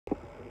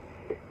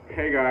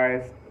Hey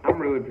guys, I'm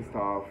really pissed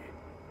off.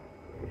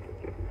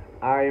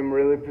 I am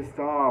really pissed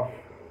off.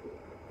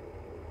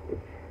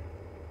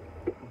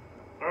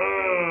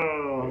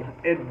 Ugh,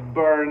 it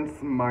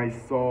burns my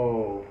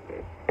soul.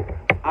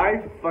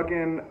 I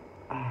fucking.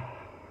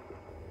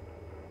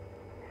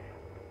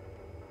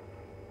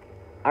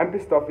 I'm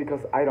pissed off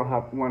because I don't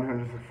have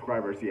 100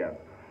 subscribers yet.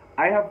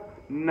 I have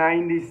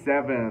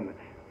 97.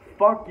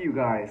 Fuck you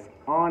guys,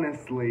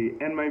 honestly.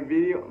 And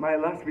my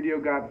last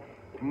video got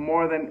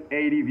more than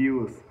 80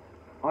 views.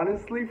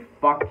 Honestly,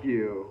 fuck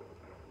you.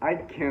 I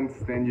can't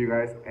stand you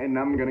guys, and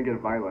I'm gonna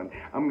get violent.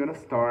 I'm gonna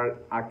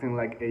start acting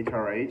like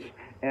HRH,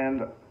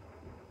 and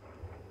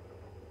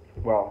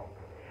well,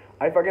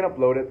 I fucking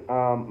uploaded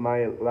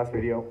my last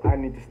video. I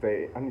need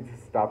to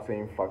stop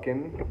saying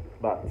fucking,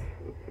 but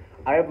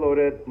I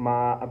uploaded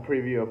a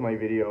preview of my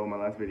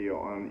last video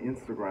on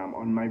Instagram,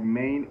 on my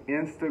main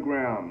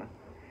Instagram,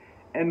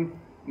 and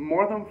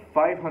more than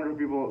 500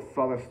 people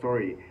saw the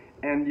story.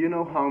 And you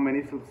know how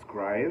many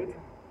subscribed?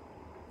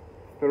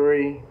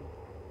 3.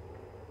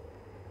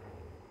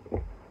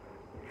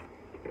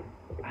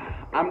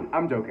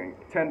 I'm joking.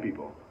 10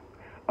 people.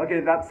 Okay,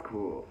 that's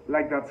cool.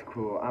 Like that's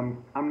cool.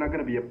 I'm not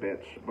gonna be a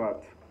bitch,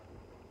 but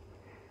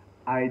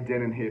I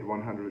didn't hit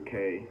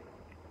 100k.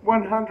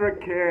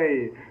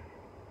 100k.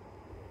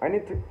 I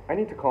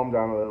need to calm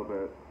down a little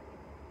bit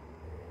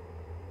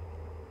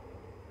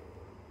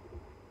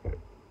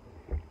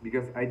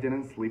because I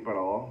didn't sleep at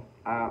all.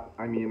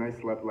 I mean, I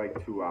slept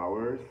like 2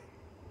 hours.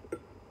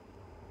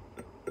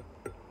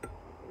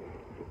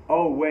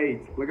 Oh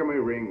wait, look at my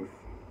rings.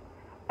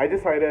 I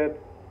decided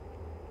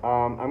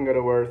I'm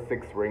gonna wear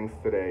 6 rings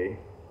today.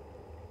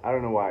 I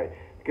don't know why.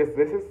 Because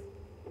this is.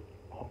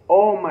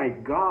 Oh my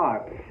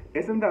god!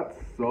 Isn't that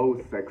so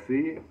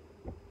sexy?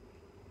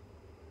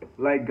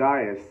 Like,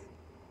 guys,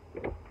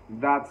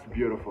 that's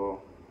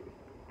beautiful.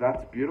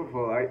 That's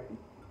beautiful. I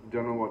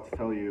don't know what to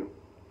tell you.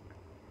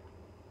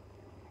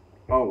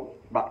 Oh,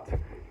 but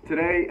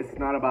today it's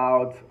not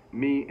about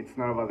me, it's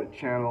not about the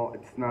channel,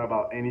 it's not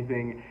about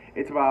anything.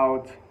 It's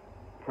about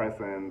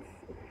presents.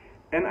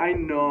 And I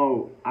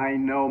know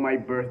my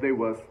birthday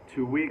was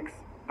 2 weeks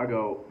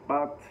ago,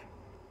 but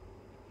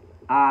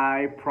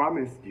I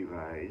promised you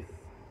guys.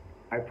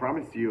 I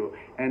promised you,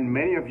 and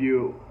many of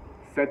you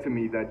said to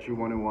me that you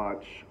want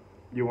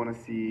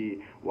to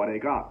see what I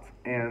got.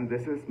 And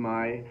this is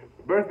my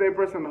birthday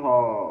present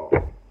haul.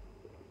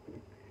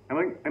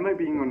 Am I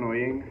being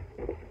annoying?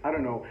 I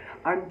don't know.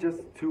 I'm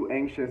just too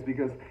anxious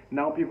because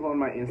now people on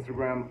my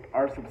Instagram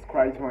are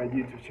subscribed to my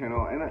YouTube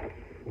channel, and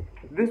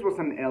this was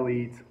an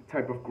elite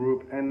type of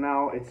group, and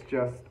now it's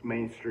just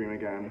mainstream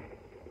again.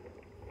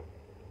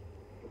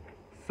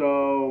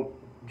 So,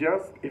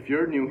 just if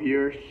you're new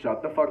here,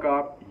 shut the fuck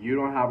up. You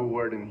don't have a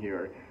word in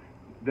here.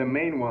 The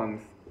main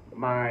ones,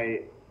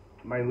 my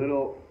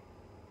little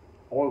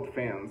old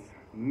fans,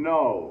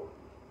 know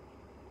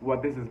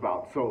what this is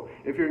about. So,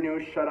 if you're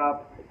new, shut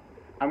up.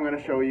 I'm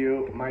gonna show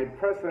you my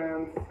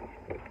presents.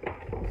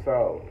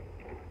 So,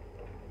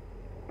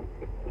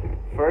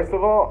 first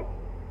of all,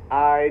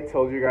 I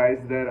told you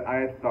guys that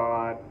I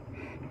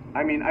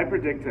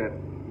predicted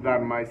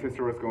that my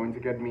sister was going to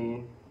get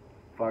me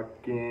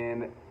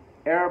fucking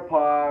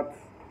AirPods,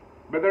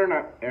 but they're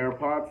not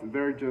AirPods,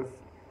 they're just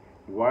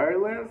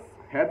wireless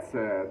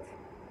headsets.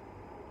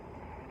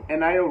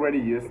 And I already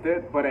used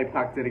it, but I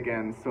packed it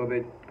again so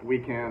that we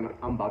can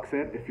unbox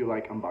it if you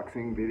like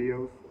unboxing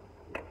videos.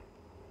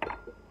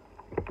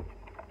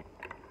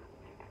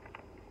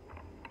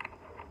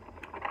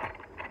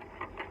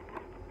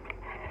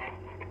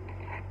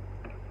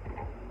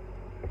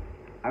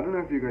 I don't know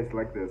if you guys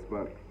like this,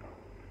 but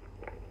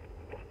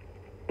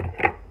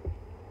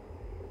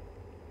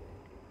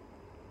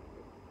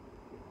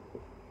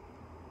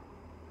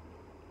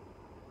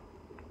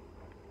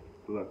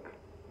look.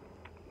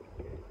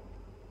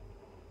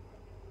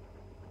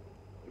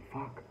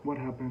 Fuck, what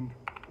happened?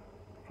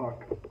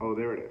 Fuck. Oh,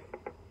 there it is.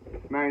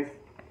 Nice.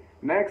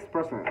 Next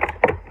present.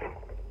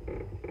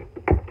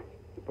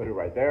 Put it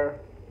right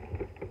there.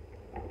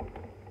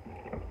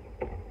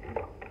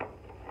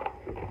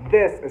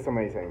 This is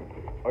amazing.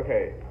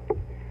 Okay.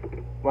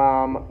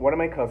 One of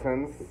my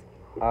cousins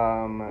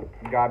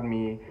got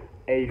me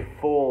a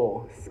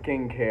full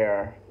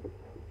skincare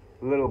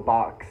little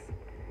box,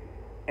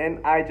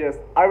 and I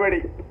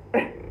already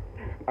I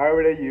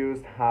already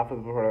used half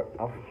of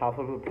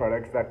the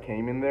products that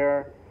came in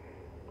there,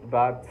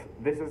 but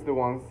this is the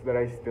ones that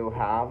I still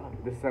have.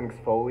 This is an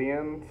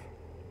exfoliant.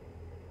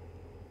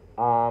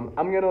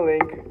 I'm gonna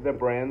link the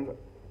brand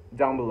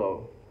down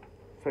below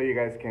so you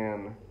guys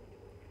can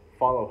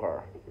follow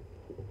her.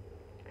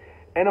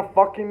 And a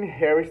fucking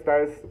Harry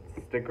Styles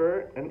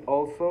sticker, and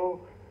also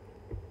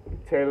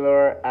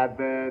Taylor at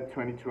the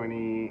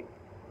 2020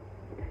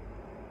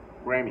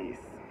 Grammys,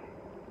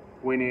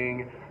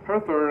 winning her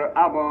 3rd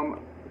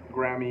album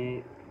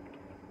Grammy.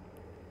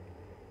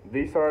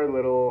 These are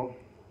little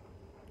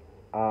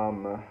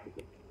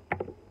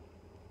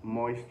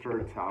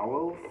moisture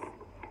towels,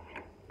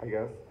 I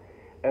guess.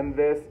 And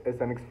this is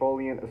an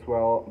exfoliant as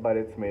well, but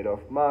it's made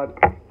of mud.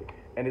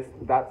 And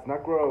that's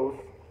not gross.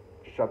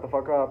 Shut the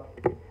fuck up.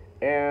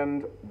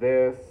 And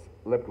this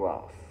lip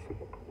gloss.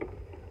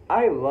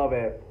 I love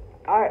it.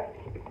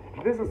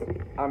 This is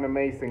an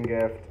amazing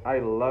gift. I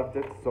loved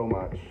it so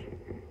much.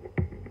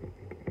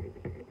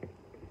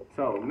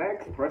 So,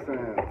 next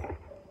present.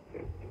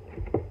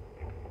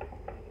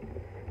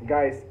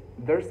 Guys,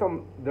 there's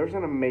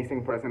an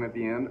amazing present at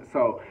the end.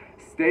 So,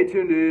 stay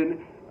tuned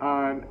in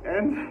and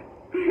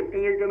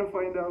you're going to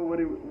find out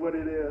what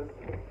it is.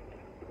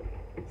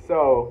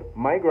 So,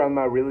 my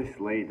grandma really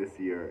slayed this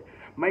year.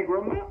 My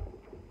grandma,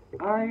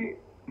 I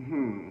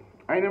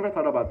never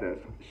thought about this.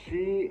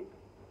 She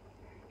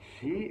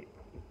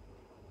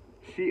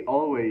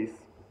always,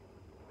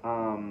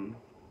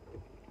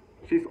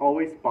 she's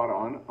always spot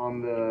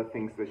on the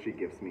things that she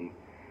gives me.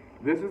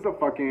 This is a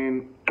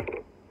fucking,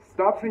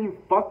 stop saying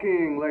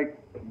fucking, like,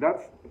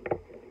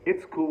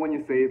 it's cool when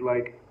you say it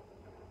like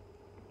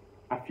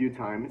a few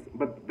times,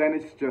 but then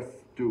it's just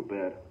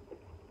stupid.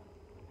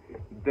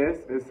 This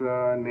is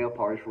a nail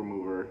polish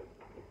remover,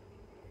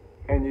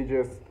 and you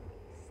just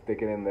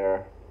stick it in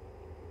there.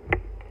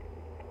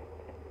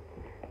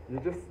 You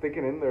just stick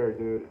it in there,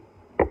 dude.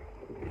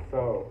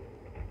 So,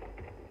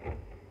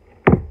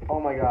 oh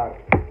my god.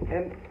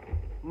 And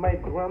my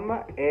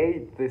grandma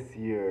ate this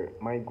year.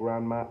 My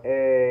grandma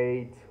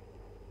ate.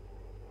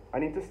 I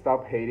need to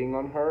stop hating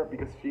on her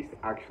because she's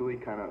actually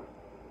kind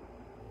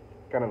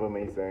of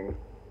amazing.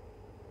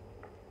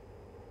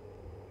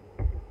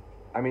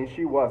 I mean,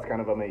 she was kind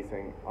of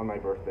amazing on my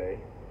birthday.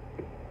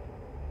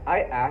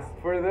 I asked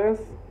for this.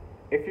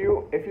 If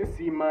you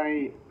see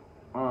my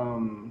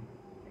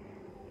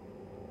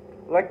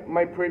like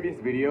my previous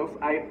videos,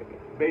 I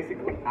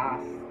basically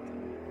asked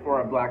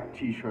for a black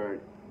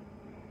t-shirt.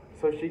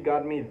 So she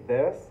got me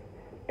this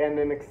and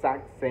an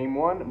exact same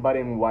one but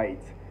in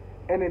white.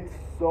 And it's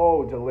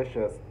so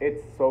delicious.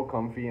 It's so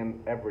comfy and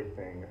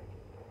everything.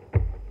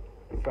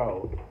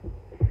 So,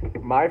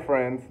 my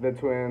friends, the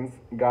twins,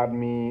 got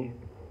me.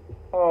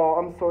 Oh,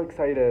 I'm so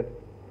excited.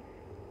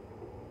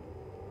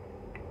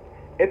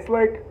 It's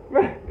like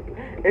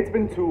it's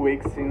been 2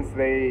 weeks since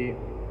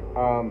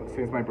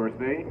since my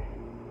birthday,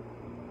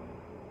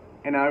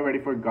 and I already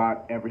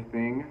forgot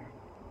everything,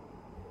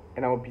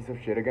 and I'm a piece of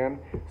shit again.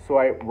 So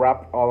I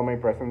wrapped all of my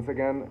presents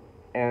again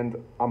and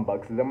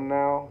unboxed them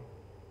now,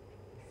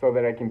 so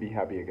that I can be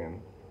happy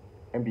again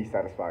and be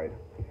satisfied.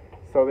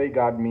 So they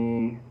got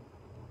me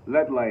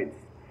LED lights,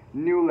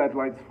 new LED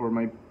lights for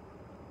my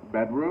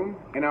bedroom,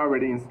 and I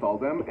already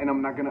installed them, and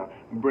I'm not gonna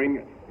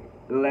bring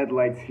LED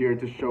lights here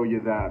to show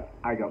you that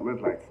I got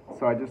LED lights.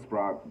 So I just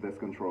brought this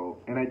control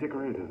and I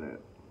decorated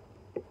it.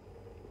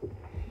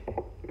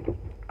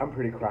 I'm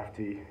pretty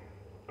crafty.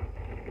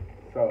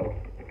 So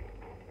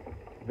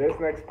this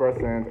next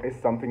present is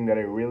something that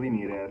I really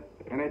needed,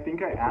 and I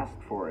think I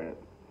asked for it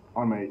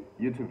on my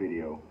YouTube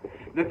video.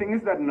 The thing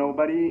is that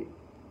nobody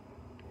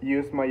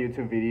used my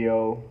YouTube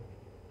video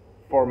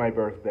for my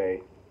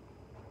birthday,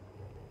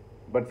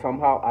 but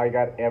somehow I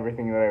got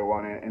everything that I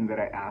wanted and that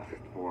I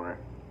asked for.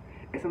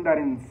 Isn't that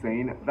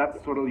insane? That's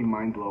totally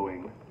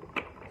mind-blowing.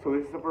 So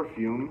this is a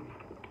perfume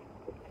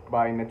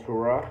by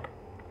Natura,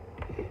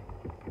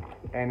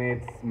 and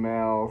it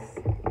smells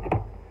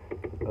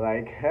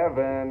like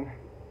heaven.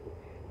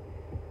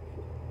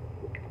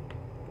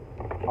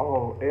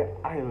 Oh,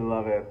 I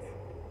love it.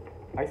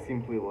 I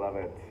simply love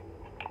it.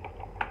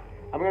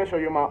 I'm gonna show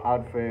you my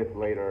outfit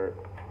later,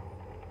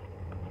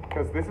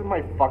 because this is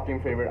my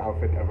fucking favorite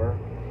outfit ever.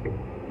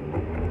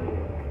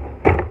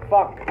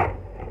 Fuck.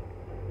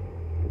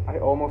 I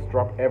almost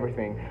dropped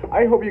everything.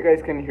 I hope you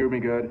guys can hear me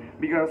good,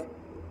 because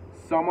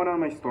someone on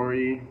my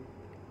story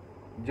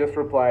just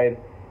replied,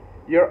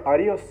 "Your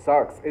audio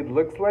sucks. It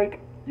looks like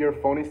your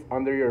phone is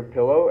under your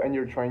pillow and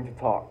you're trying to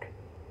talk."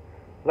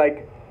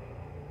 Like,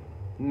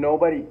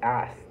 nobody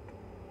asked.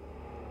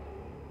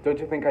 Don't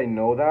you think I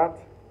know that?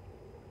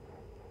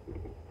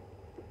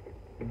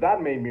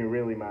 That made me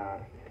really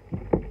mad.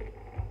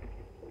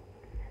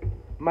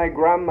 My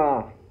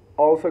grandma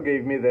also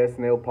gave me this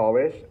nail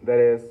polish that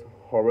is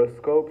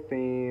horoscope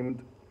themed,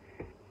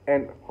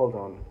 and hold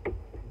on,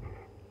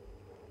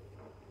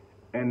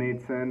 and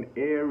it's an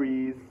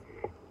Aries.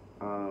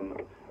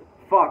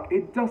 Fuck,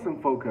 it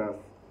doesn't focus.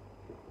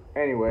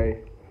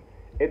 Anyway,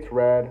 it's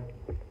red.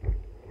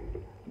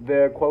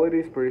 The quality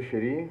is pretty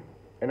shitty,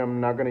 and I'm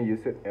not gonna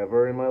use it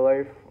ever in my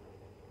life.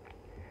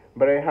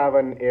 But I have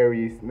an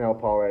Aries nail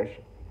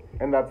polish,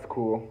 and that's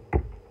cool.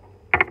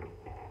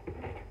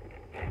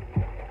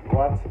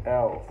 What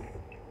else?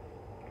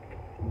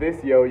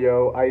 This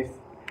yo-yo I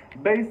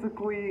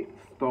basically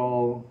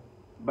stole,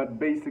 but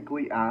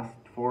basically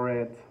asked for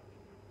it.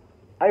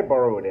 I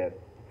borrowed it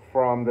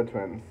from the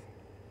twins.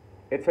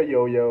 It's a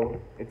yo-yo,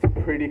 it's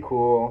pretty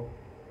cool,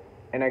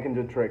 and I can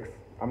do tricks.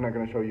 I'm not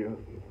gonna show you.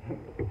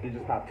 You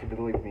just have to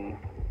believe me.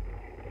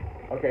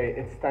 Okay,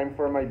 it's time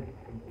for my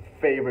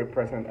favorite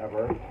present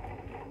ever,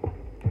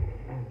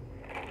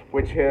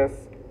 which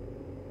is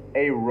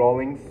a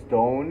Rolling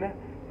Stone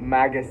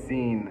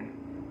magazine.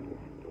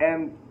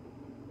 And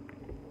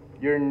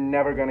you're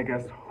never gonna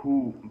guess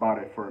who bought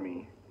it for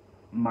me.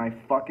 my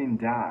fucking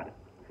dad.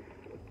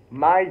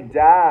 My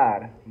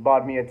dad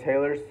bought me a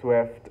Taylor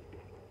Swift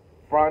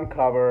front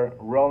cover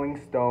Rolling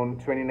Stone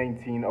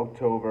 2019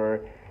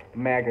 October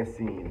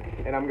magazine,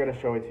 and I'm gonna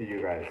show it to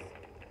you guys.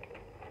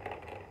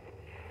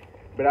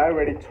 But I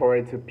already tore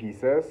it to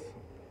pieces.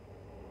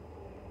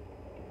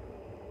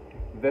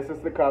 This is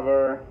the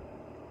cover.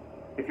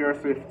 If you're a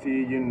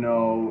Swiftie, you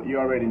know, you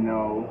already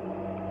know.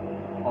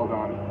 Hold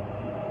on.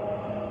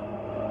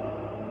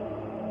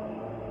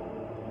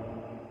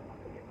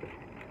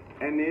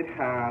 And it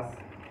has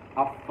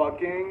a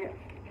fucking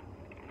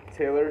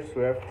Taylor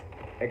Swift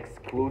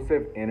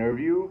exclusive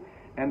interview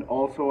and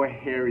also a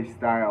Harry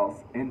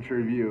Styles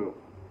interview.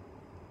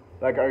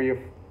 Like, are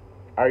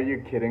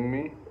you kidding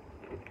me?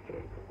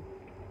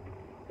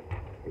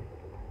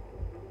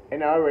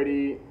 And I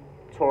already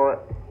tore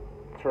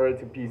it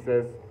to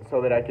pieces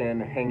so that I can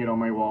hang it on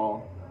my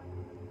wall.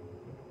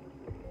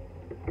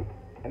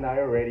 And I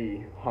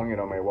already hung it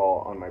on my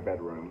wall on my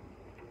bedroom.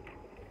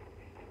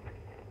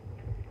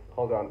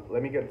 Hold on,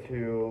 let me get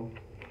to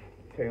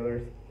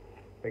Taylor's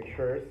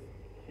pictures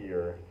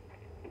here.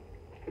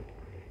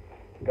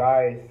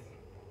 Guys,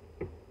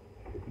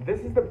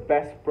 this is the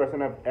best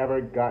present I've ever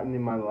gotten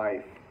in my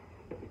life.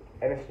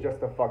 And it's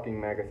just a fucking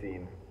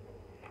magazine.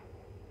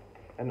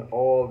 An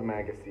old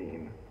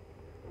magazine.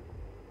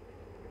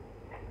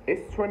 Is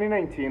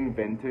 2019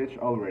 vintage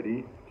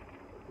already?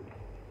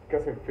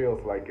 Because it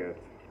feels like it.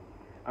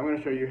 I'm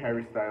gonna show you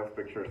Harry Styles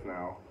pictures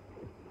now.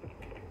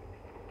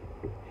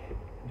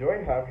 Do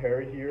I have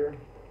Harry here?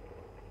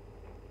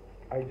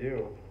 I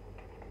do.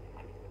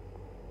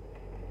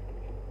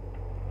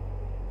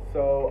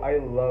 So I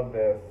love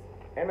this.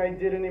 And I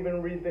didn't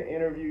even read the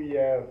interview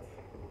yet.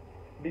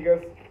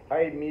 Because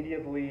I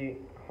immediately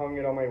hung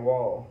it on my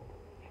wall.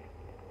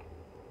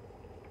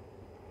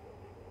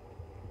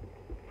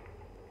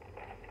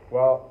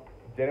 Well,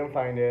 didn't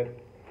find it.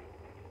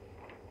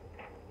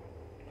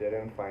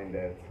 Didn't find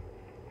it.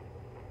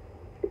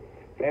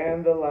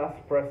 And the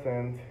last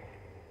present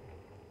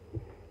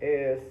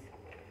is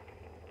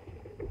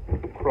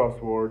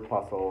crossword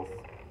puzzles.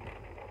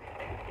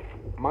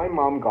 My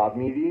mom got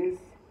me these,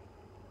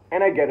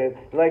 and I get it.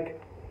 Like,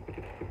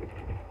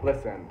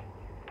 listen,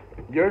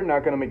 you're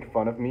not gonna make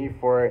fun of me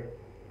for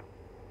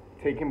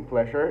taking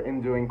pleasure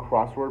in doing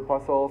crossword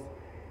puzzles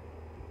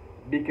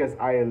because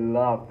I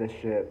love the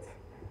shit.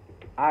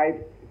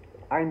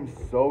 I'm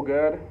so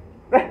good.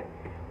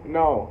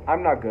 No,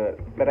 I'm not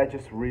good, but I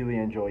just really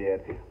enjoy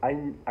it.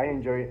 I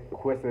enjoy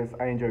quizzes,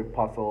 I enjoy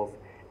puzzles,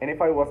 and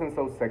if I wasn't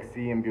so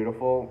sexy and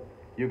beautiful,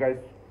 you guys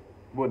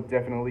would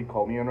definitely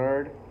call me a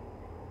nerd.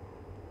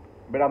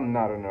 But I'm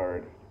not a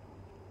nerd.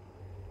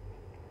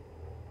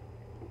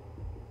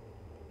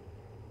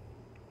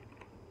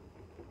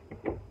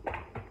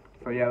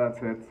 So yeah,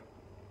 that's it.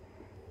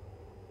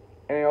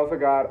 And I also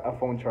got a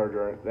phone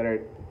charger that I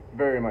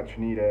very much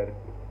needed.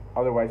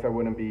 Otherwise, I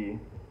wouldn't be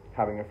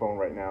having a phone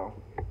right now.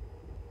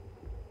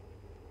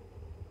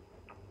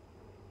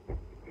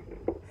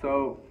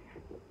 So,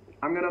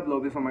 I'm gonna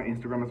upload this on my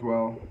Instagram as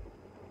well.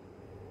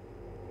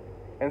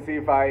 And see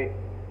if I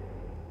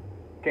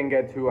can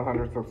get to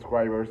 100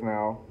 subscribers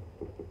now.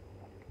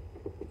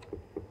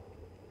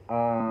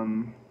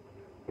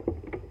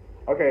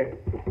 Okay,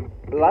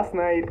 last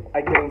night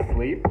I couldn't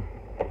sleep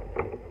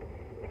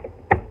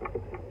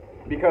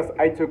because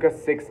I took a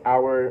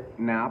 6-hour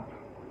nap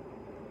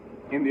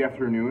in the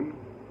afternoon.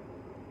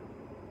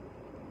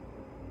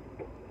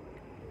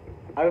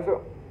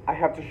 I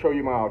have to show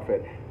you my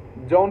outfit.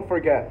 Don't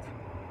forget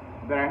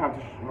that I have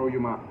to show you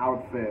my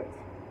outfit.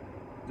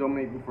 Don't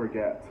make me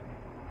forget.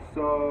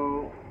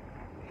 So,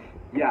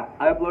 yeah,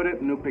 I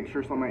uploaded new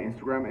pictures on my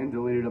Instagram and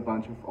deleted a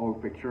bunch of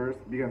old pictures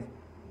because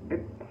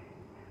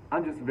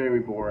I'm just very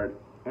bored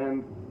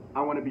and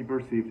I want to be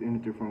perceived in a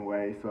different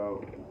way.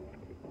 So,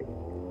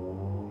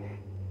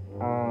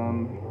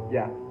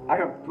 yeah, I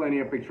have plenty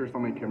of pictures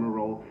on my camera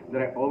roll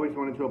that I always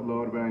wanted to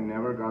upload, but I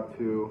never got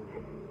to.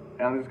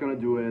 And I'm just gonna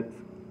do it.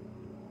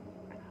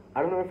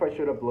 I don't know if I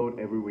should upload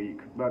every week,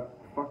 but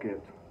fuck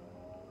it.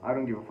 I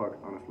don't give a fuck,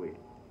 honestly.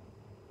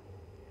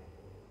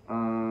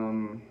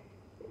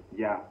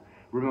 Yeah.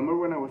 Remember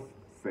when I was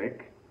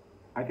sick?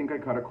 I think I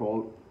caught a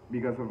cold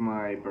because of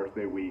my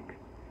birthday week.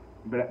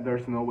 But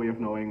there's no way of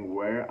knowing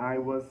where I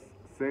was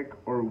sick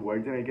or where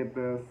did I get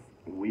this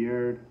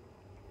weird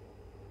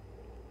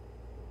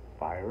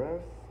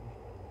virus?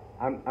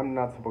 I'm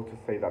not supposed to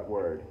say that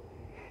word.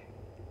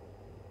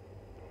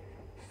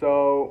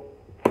 So,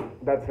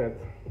 that's it.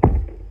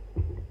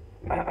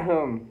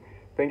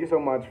 Thank you so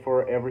much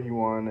for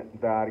everyone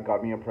that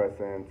got me a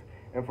present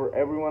and for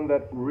everyone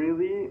that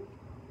really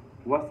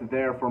was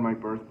there for my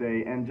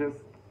birthday and just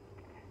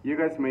you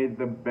guys made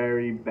the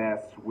very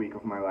best week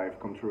of my life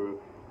come true.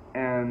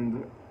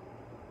 And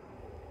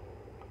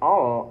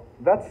oh,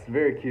 that's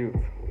very cute.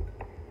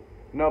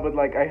 No, but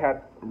like I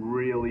had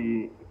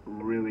really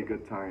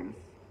good times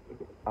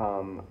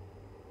on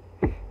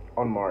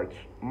March.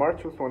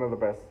 March was one of the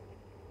best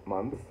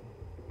months.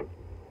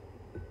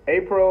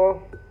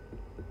 April,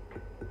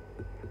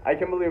 I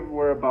can't believe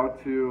we're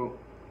about to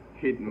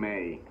hit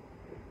May.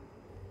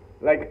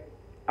 Like,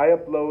 I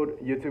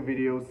upload YouTube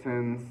videos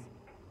since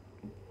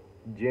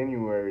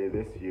January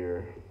this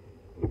year.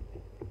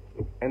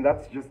 And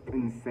that's just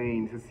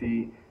insane to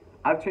see.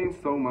 I've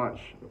changed so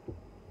much.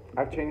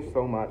 I've changed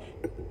so much.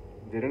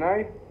 Didn't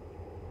I?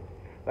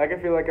 Like, I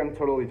feel like I'm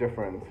totally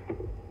different.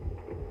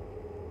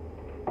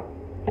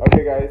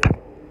 Okay, guys.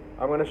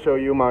 I'm gonna show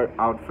you my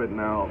outfit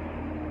now.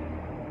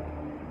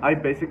 I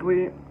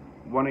basically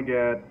wanna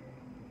get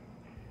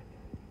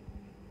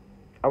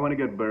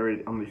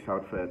buried on this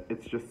outfit.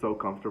 It's just so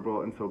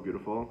comfortable and so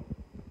beautiful.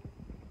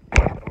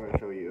 I'm gonna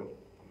show you.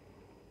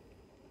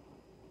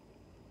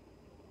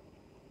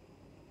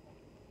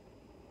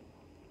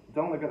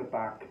 Don't look at the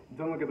back.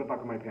 Don't look at the back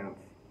of my pants.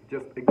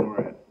 Just ignore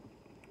it.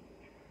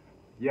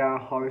 Yeah,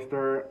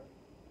 Hollister.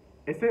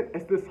 Is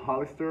this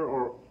Hollister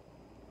or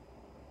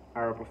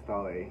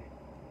Aeropostale?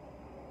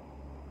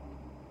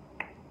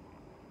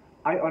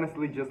 I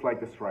honestly just like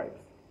the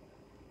stripes.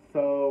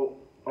 So,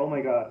 oh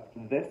my god,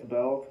 this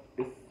belt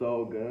is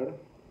so good.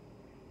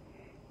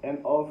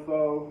 And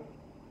also,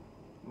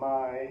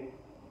 are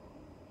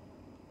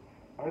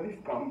these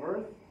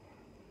Converse?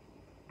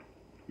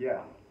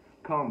 Yeah,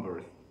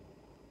 Converse.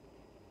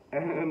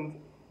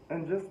 And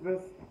just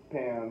this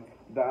pants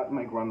that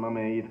my grandma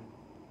made.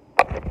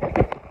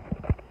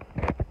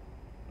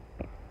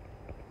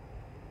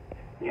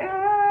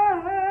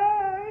 Yeah,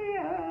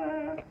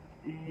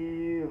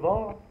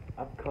 evil.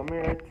 I've come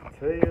here to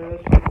tell you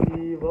she's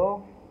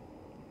evil.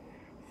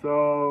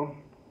 So,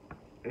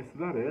 is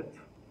that it?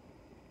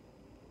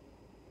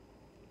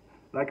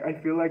 Like, I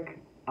feel like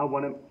I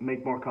want to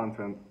make more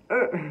content.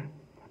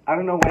 I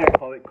don't know why I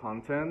call it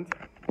content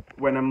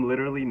when I'm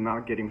literally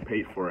not getting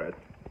paid for it.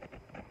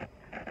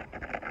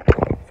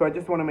 So I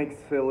just want to make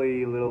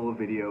silly little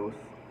videos.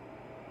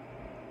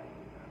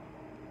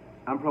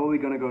 I'm probably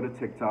gonna go to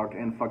TikTok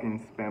and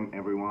fucking spam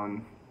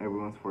everyone's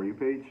For You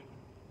page.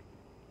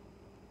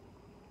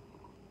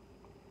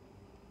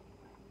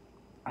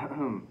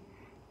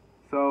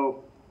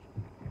 So,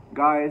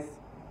 guys,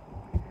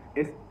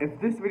 if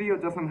this video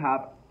doesn't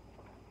have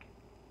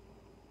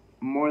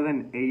more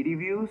than 80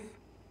 views,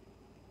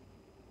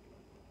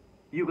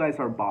 you guys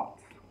are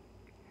bots.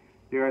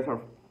 You guys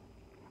are...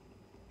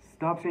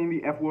 Stop saying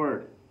the F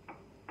word.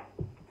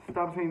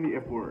 Stop saying the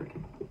F word.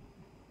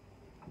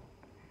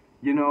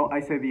 You know, I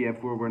say the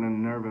F word when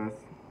I'm nervous.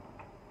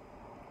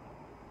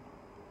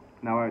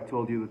 Now I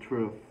told you the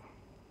truth.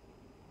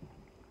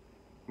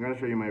 I'm gonna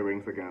show you my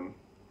rings again.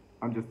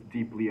 I'm just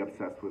deeply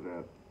obsessed with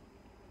it.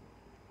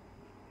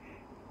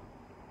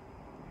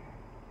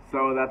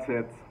 So that's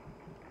it.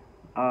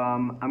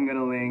 I'm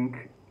gonna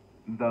link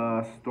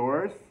the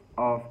stores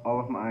of all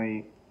of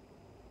my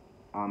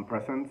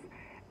presents,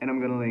 and I'm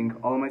gonna link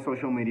all of my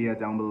social media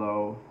down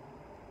below.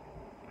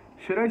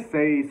 Should I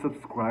say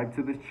subscribe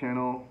to this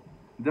channel?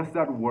 Does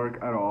that work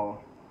at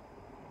all?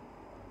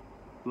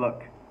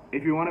 Look,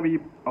 if you want to be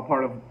a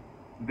part of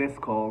this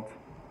cult,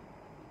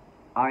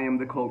 I am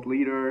the cult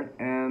leader,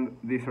 and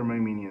these are my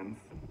minions.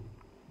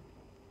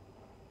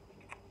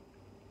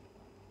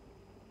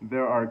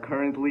 There are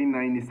currently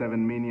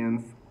 97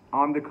 minions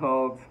on the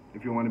cult.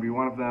 If you want to be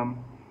one of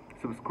them,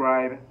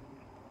 subscribe.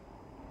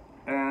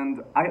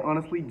 And I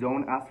honestly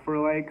don't ask for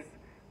likes,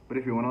 but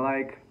if you want to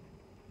like,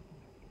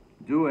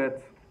 do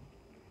it.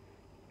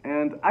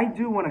 And I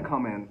do want to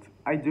comment.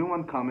 I do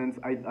want comments.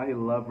 I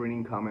love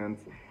reading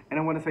comments. And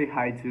I want to say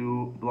hi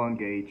to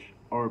Blondage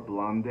or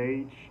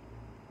Blondage.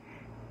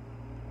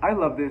 I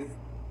love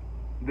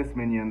this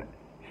minion.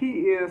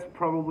 He is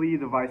probably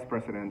the vice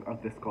president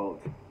of this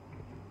cult.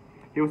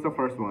 He was the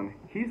first one.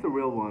 He's the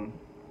real one.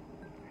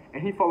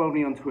 And he followed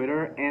me on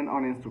Twitter and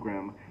on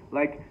Instagram.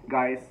 Like,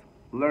 guys,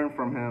 learn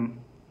from him.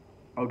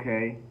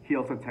 Okay, he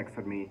also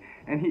texted me.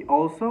 And he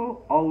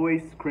also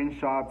always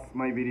screenshots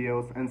my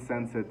videos and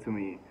sends it to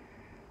me.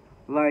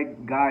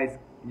 Like, guys,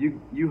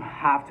 you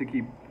have to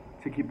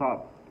keep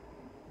up.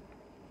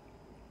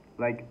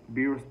 Like,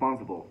 be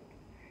responsible.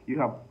 You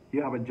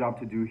have a job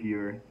to do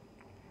here,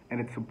 and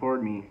it's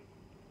support me.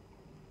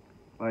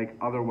 Like,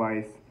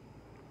 otherwise,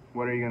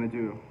 what are you gonna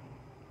do?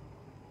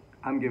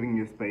 I'm giving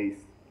you space.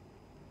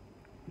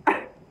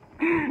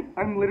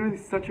 I'm literally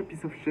such a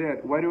piece of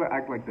shit. Why do I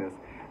act like this?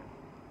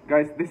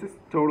 Guys, this is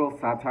total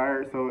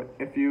satire, so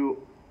if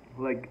you,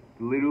 like,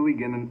 literally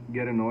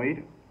get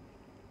annoyed,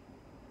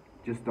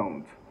 just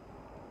don't.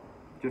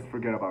 Just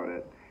forget about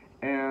it.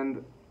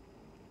 And,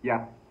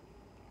 yeah.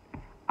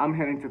 I'm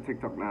heading to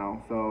TikTok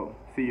now, so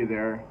see you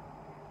there.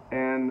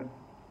 And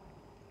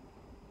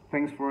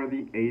thanks for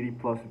the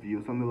 80+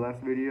 views on the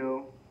last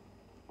video,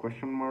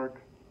 question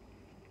mark.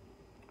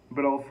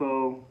 But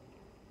also,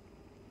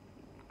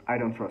 I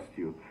don't trust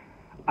you.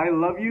 I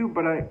love you,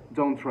 but I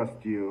don't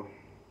trust you.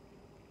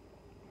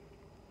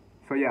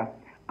 So yeah,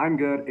 I'm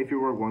good, if you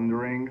were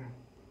wondering.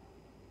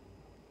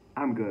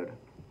 I'm good.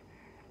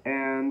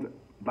 And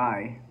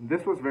bye.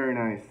 This was very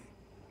nice.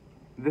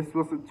 This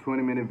was a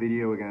 20-minute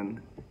video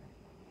again.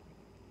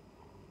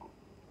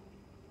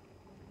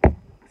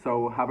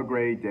 So have a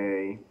great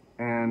day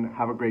and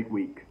have a great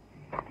week.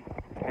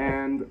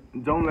 And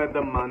don't let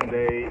the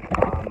Monday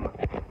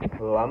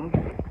lump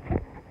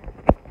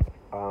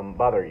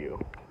bother you.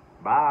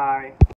 Bye.